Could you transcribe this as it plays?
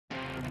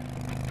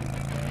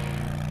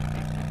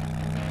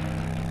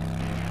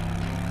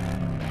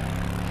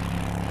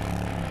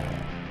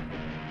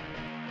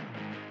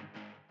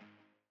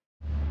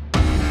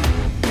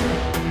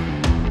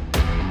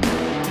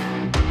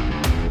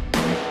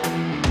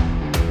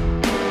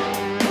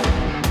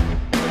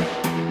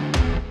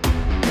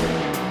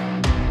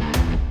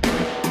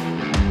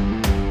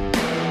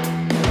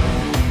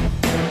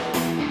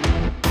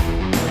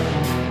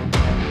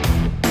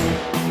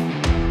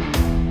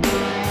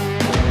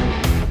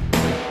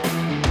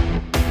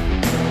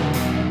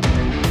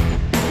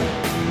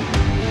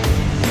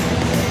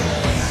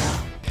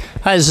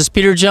Hi, this is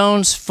Peter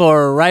Jones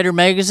for Rider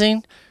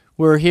Magazine.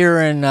 We're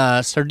here in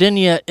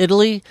Sardinia,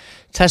 Italy,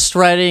 test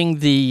riding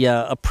the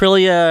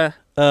Aprilia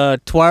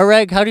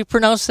Tuareg. How do you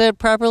pronounce that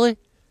properly?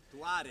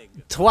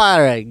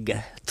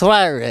 Tuareg.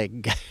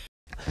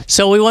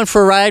 So we went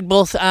for a ride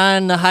both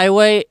on the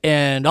highway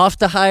and off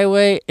the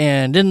highway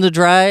and in the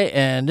dry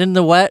and in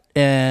the wet,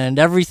 and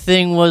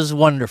everything was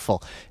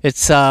wonderful.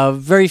 It's a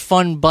very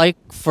fun bike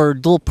for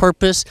dual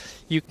purpose.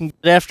 You can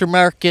get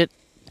aftermarket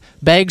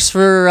bags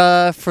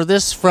for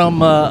this from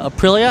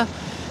Aprilia.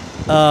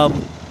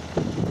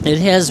 It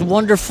has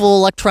wonderful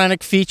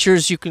electronic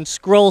features. You can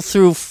scroll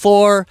through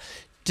 4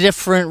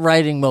 different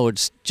riding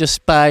modes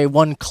just by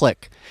one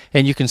click,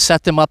 and you can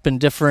set them up in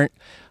different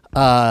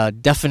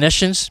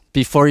definitions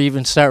before you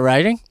even start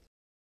riding.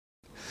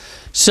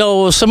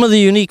 So some of the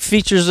unique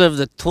features of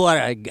the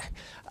Tuareg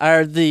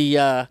are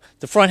the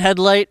front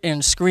headlight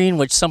and screen,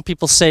 which some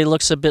people say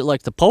looks a bit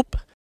like the Pope.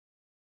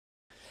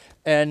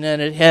 And then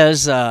it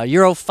has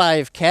Euro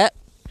 5 cat,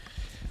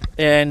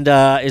 and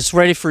it's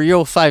ready for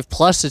Euro 5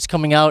 Plus. It's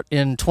coming out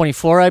in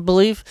 24, I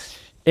believe.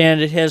 And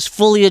it has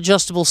fully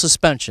adjustable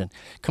suspension,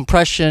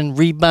 compression,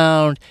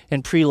 rebound,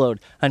 and preload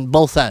on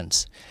both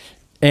ends.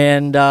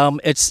 And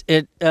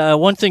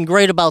one thing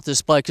great about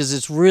this bike is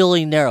it's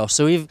really narrow.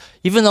 So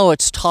even though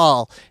it's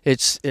tall,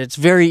 it's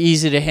very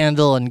easy to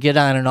handle and get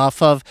on and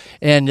off of.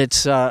 And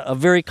it's a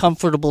very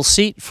comfortable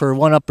seat for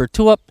 1 up or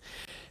 2 up.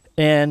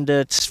 And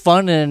it's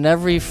fun in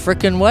every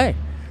frickin' way.